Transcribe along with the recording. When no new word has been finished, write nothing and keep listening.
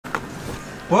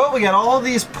Well, we got all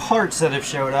these parts that have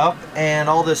showed up and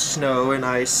all this snow and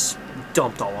ice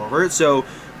dumped all over it. So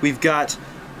we've got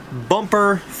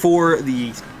bumper for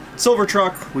the silver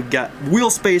truck, we've got wheel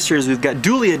spacers, we've got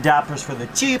dually adapters for the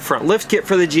Jeep, front lift kit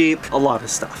for the Jeep, a lot of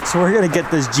stuff. So we're gonna get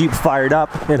this Jeep fired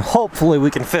up and hopefully we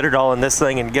can fit it all in this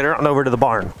thing and get it on over to the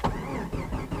barn.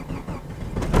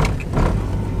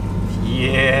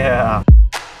 Yeah.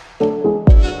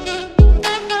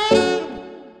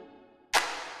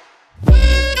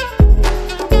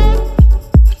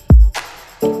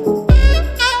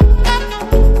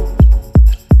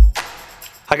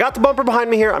 I got the bumper behind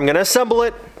me here. I'm gonna assemble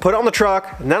it, put it on the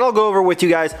truck, and then I'll go over with you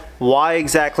guys why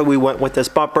exactly we went with this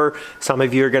bumper. Some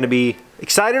of you are gonna be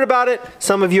excited about it.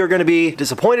 Some of you are gonna be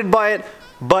disappointed by it,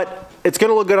 but it's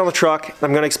gonna look good on the truck.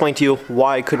 I'm gonna explain to you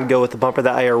why I couldn't go with the bumper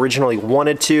that I originally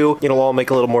wanted to. It'll all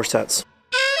make a little more sense.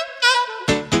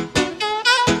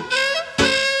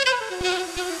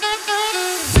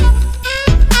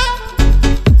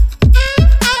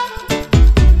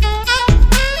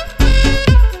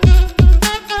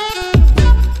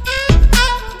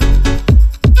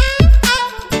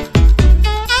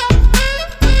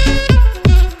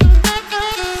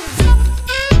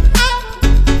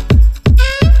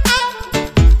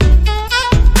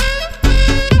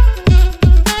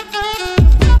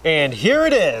 And here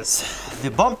it is,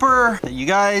 the bumper that you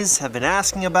guys have been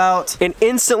asking about. And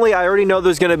instantly, I already know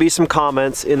there's gonna be some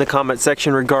comments in the comment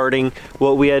section regarding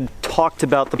what we had talked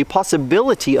about, the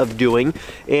possibility of doing.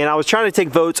 And I was trying to take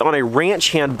votes on a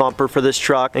ranch hand bumper for this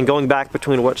truck and going back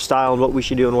between what style and what we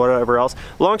should do and whatever else.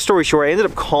 Long story short, I ended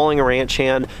up calling a ranch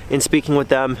hand and speaking with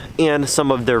them and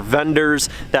some of their vendors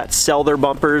that sell their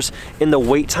bumpers. And the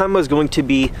wait time was going to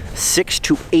be 6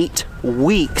 to 8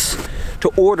 weeks to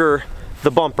order the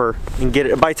bumper and get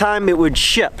it by time it would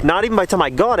ship. Not even by time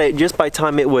I got it, just by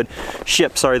time it would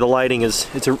ship. Sorry, the lighting is,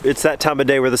 it's that time of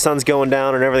day where the sun's going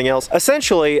down and everything else.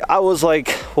 Essentially, I was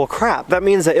like, well crap, that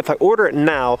means that if I order it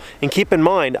now, and keep in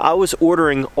mind, I was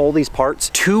ordering all these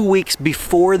parts 2 weeks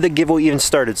before the giveaway even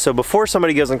started. So before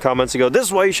somebody goes in comments and go, this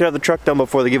is why you should have the truck done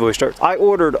before the giveaway starts. I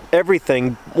ordered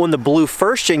everything when the blue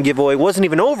first gen giveaway wasn't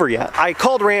even over yet. I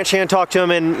called Ranch Hand, talked to him,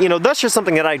 and you know, that's just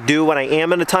something that I do when I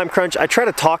am in a time crunch. I try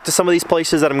to talk to some of these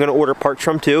places that I'm gonna order parts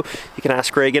from too. You can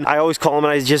ask Reagan. I always call them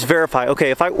and I just verify, okay,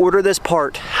 if I order this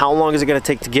part, how long is it gonna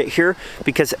take to get here?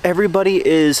 Because everybody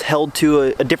is held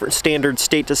to a different standard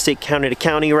state to state, county to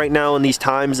county right now in these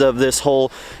times of this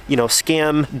whole, you know,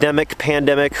 scam-demic,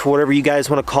 pandemic, whatever you guys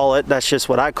wanna call it. That's just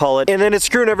what I call it. And then it's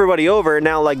screwing everybody over.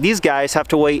 Now, like, these guys have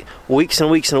to wait weeks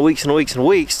and weeks and weeks and weeks and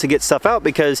weeks to get stuff out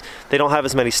because they don't have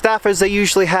as many staff as they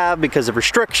usually have because of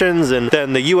restrictions. And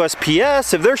then the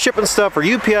USPS, if they're shipping stuff, or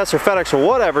UPS or FedEx or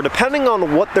whatever, depending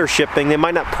on what they're shipping, they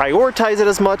might not prioritize it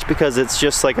as much because it's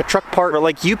just like a truck part. Or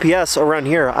like UPS around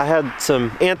here, I had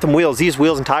some Anthem wheels. These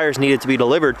wheels and tires needed to be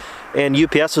delivered, and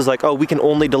UPS was like, oh, we can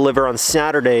only deliver on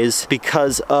Saturdays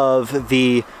because of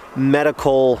the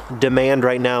medical demand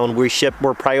right now, and we're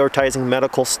prioritizing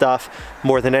medical stuff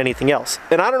more than anything else.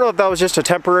 And I don't know if that was just a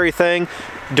temporary thing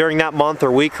during that month or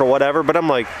week or whatever, but I'm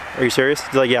like, are you serious?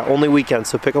 They're like, yeah, only weekends,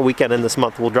 so pick a weekend in this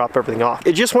month, we'll drop everything off.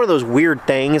 It's just one of those weird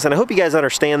things, and I hope you guys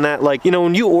understand that. Like, you know,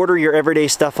 when you order your everyday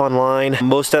stuff online,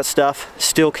 most of that stuff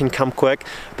still can come quick,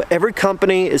 but every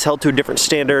company is held to a different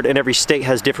standard and every state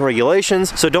has different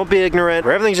regulations, so don't be ignorant.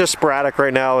 Everything's just sporadic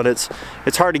right now, and it's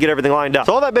hard to get everything lined up.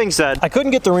 So all that being said, I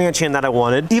couldn't get the ranch hand that I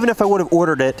wanted. Even if I would have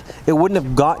ordered it, it wouldn't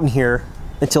have gotten here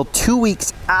until 2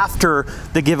 weeks after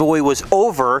the giveaway was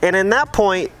over. And in that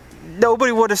point,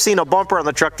 nobody would have seen a bumper on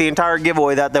the truck the entire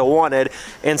giveaway that they wanted.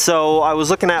 And so I was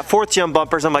looking at 4th gen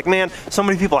bumpers. I'm like, man, so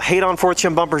many people hate on 4th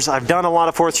gen bumpers. I've done a lot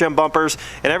of 4th gen bumpers,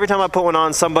 and every time I put one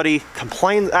on, somebody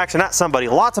complains. Actually, not somebody,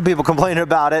 lots of people complain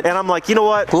about it. And I'm like, you know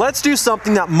what? Let's do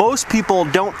something that most people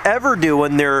don't ever do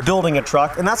when they're building a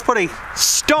truck, and that's put a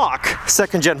stock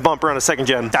 2nd gen bumper on a 2nd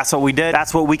gen. That's what we did.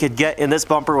 That's what we could get, and this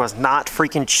bumper was not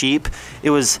freaking cheap.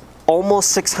 It was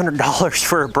almost $600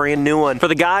 for a brand new one. For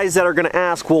the guys that are gonna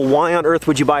ask, well, why on earth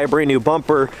would you buy a brand new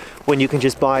bumper when you can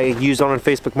just buy used on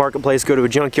Facebook Marketplace, go to a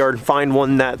junkyard and find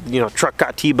one that, you know, truck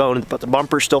got T-boned, but the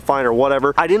bumper's still fine or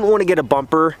whatever. I didn't want to get a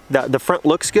bumper that the front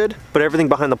looks good, but everything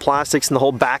behind the plastics and the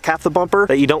whole back half of the bumper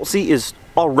that you don't see is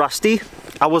all rusty.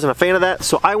 I wasn't a fan of that,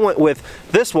 so I went with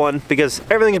this one because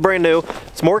everything is brand new.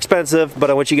 It's more expensive, but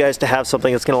I want you guys to have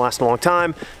something that's gonna last a long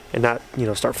time and not, you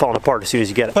know, start falling apart as soon as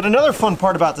you get it. But another fun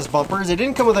part about this bumper is it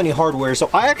didn't come with any hardware, so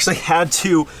I actually had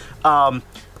to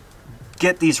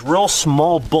get these real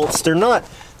small bolts. They're not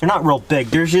real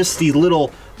big. There's just the little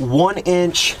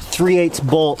 1-inch 3/8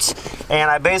 bolts,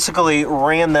 and I basically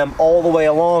ran them all the way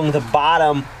along the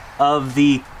bottom of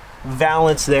the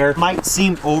valance there. Might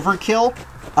seem overkill,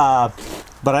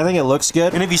 But I think it looks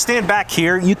good. And if you stand back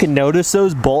here, you can notice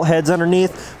those bolt heads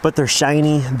underneath, but they're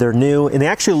shiny, they're new, and they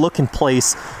actually look in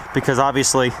place because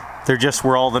obviously they're just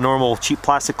where all the normal cheap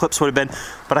plastic clips would have been.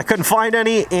 But I couldn't find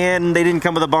any, and they didn't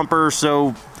come with a bumper,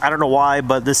 so I don't know why,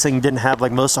 but this thing didn't have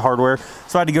like most of the hardware.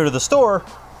 So I had to go to the store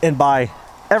and buy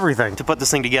everything to put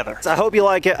this thing together. So I hope you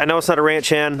like it. I know it's not a ranch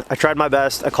hand. I tried my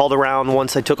best. I called around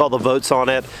once I took all the votes on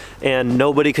it, and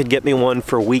nobody could get me one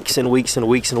for weeks and weeks and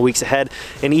weeks and weeks ahead.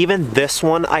 And even this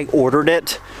one, I ordered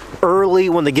it early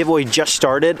when the giveaway just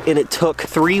started, and it took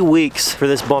 3 weeks for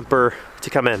this bumper to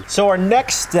come in. So our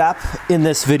next step in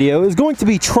this video is going to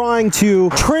be trying to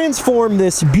transform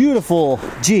this beautiful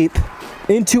Jeep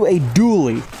into a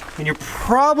dually. And you're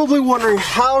probably wondering,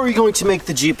 how are you going to make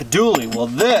the Jeep a dually? Well,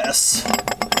 this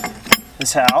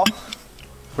is how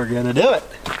we're gonna do it.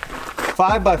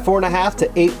 5 by 4.5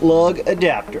 to 8 lug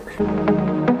adapter.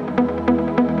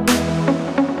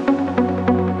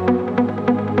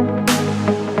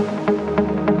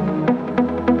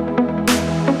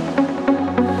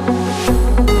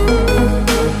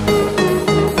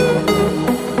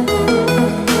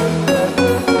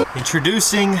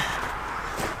 Introducing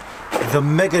the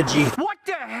Mega Jeep. What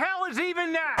the hell is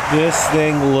even that? This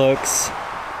thing looks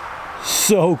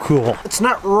so cool. It's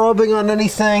not rubbing on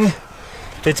anything.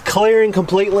 It's clearing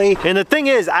completely. And the thing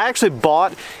is, I actually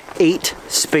bought 8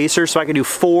 spacers, so I can do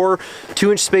 4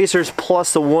 2-inch spacers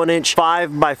plus the 1-inch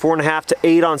 5 by 4.5 to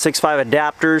 8 on 6.5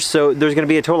 adapters. So there's gonna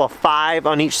be a total of 5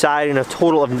 on each side and a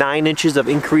total of 9 inches of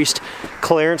increased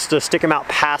clearance to stick them out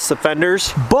past the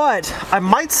fenders. But I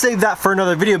might save that for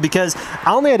another video because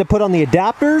I only had to put on the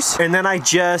adapters, and then I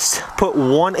just put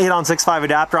one 8 on 6.5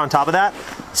 adapter on top of that.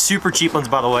 Super cheap ones,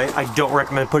 by the way. I don't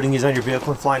recommend putting these on your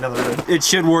vehicle and flying down the road. It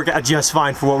should work out just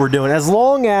fine for what we're doing, as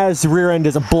long as the rear end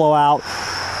doesn't blow out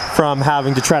from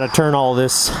having to try to turn all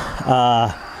this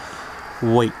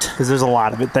weight, because there's a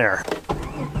lot of it there.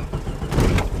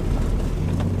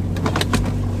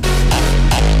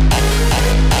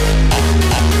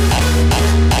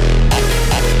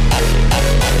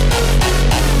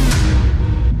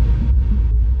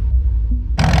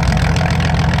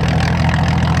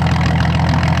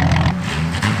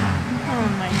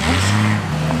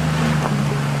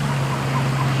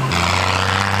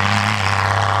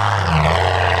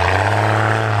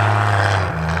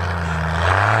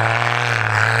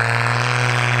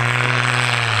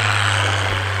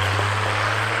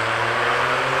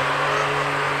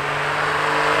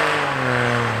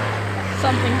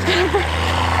 Something's gonna break.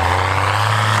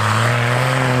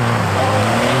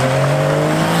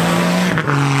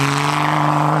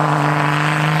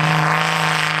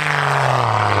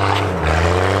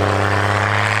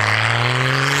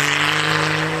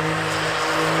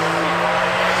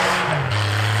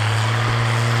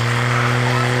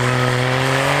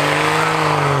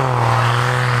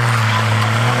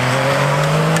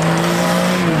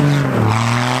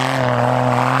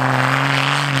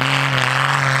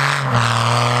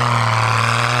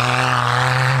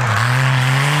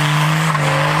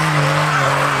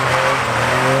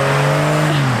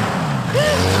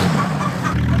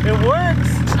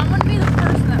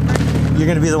 You're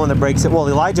gonna be the one that breaks it. Well,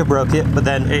 Elijah broke it, but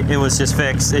then it was just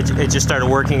fixed. It just started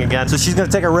working again. So she's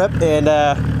gonna take a rip, and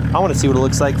I wanna see what it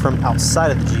looks like from outside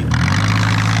of the Jeep.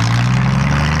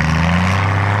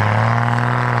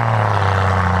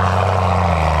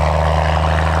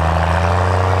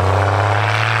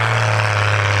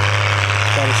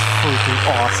 That is freaking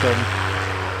awesome.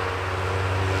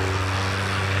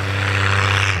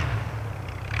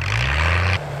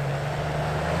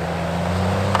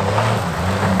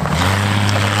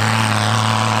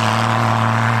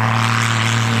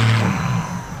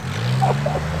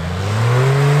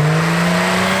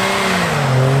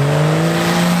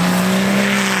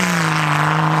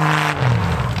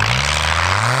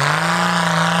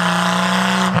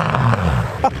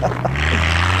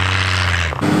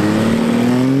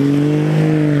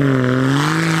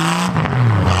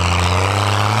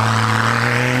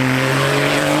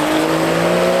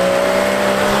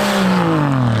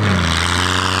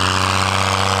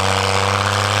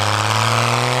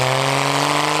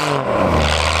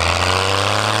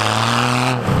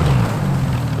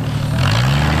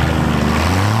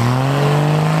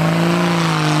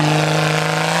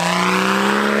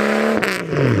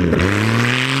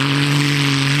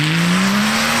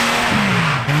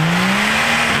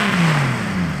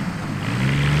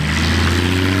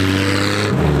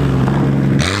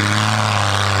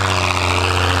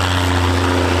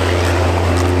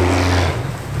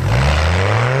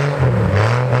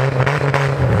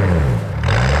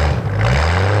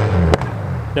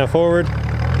 Now forward.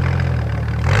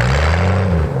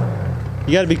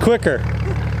 You gotta be quicker.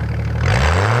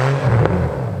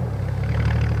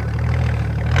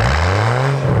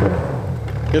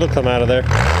 It'll come out of there.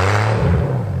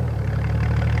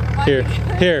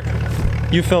 Here.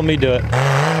 You film me do it.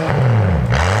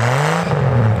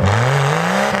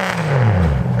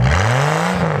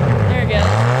 There it goes.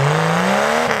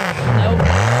 Nope.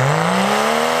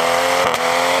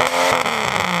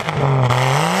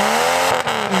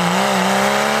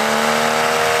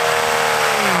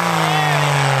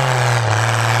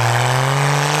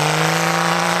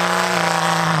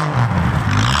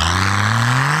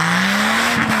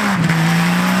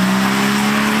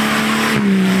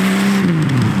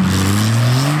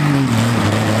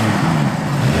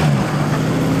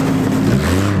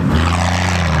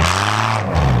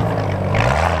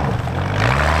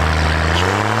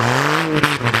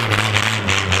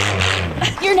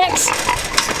 You're next.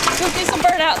 Go do some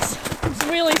burnouts. Some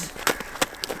wheelies.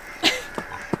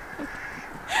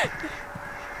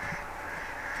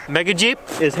 Mega Jeep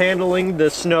is handling the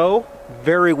snow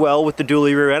very well with the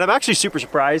dually rear end. I'm actually super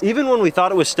surprised. Even when we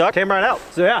thought it was stuck, it came right out.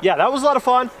 So yeah, that was a lot of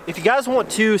fun. If you guys want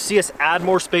to see us add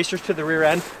more spacers to the rear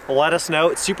end, let us know.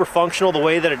 It's super functional the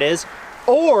way that it is.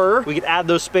 Or we could add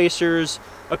those spacers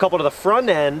a couple to the front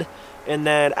end and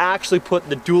then actually put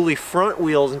the dually front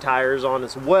wheels and tires on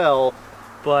as well.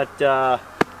 But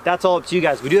that's all up to you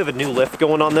guys. We do have a new lift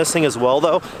going on this thing as well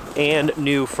though, and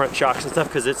new front shocks and stuff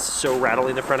because it's so rattly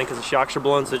in the front end because the shocks are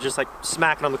blown, so it's just like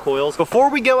smacking on the coils.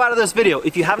 Before we go out of this video,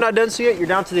 if you have not done so yet, you're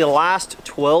down to the last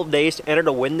 12 days to enter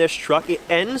to win this truck. It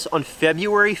ends on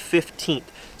February 15th.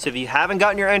 So if you haven't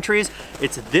gotten your entries,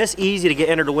 it's this easy to get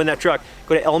entered to win that truck.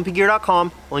 Go to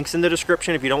lmpgear.com, links in the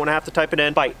description if you don't want to have to type it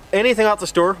in. Buy anything off the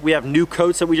store. We have new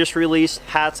coats that we just released,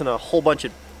 hats, and a whole bunch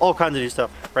of all kinds of new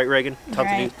stuff. Right, Reagan?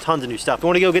 Tons of new stuff. If you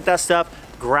want to go get that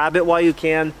stuff, grab it while you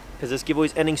can because this giveaway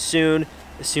is ending soon.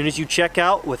 As soon as you check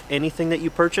out with anything that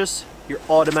you purchase, you're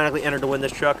automatically entered to win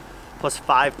this truck plus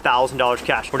 $5,000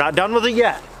 cash. We're not done with it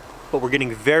yet, but we're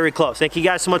getting very close. Thank you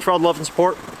guys so much for all the love and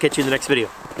support. Catch you in the next video.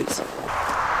 Peace.